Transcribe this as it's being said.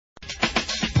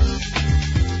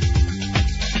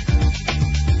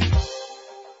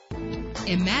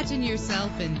Imagine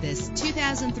yourself in this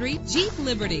 2003 Jeep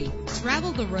Liberty.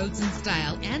 Travel the roads in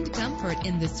style and comfort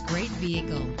in this great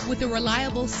vehicle with a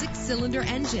reliable 6-cylinder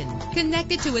engine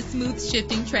connected to a smooth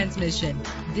shifting transmission.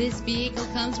 This vehicle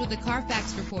comes with a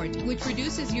Carfax report, which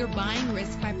reduces your buying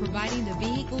risk by providing the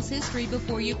vehicle's history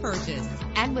before you purchase.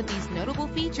 And with these notable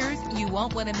features, you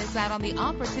won't want to miss out on the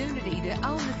opportunity to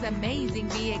own this amazing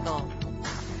vehicle.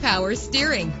 Power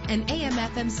steering, an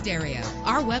AM/FM stereo.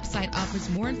 Our website offers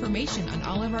more information on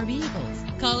all of our vehicles.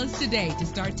 Call us today to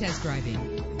start test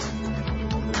driving.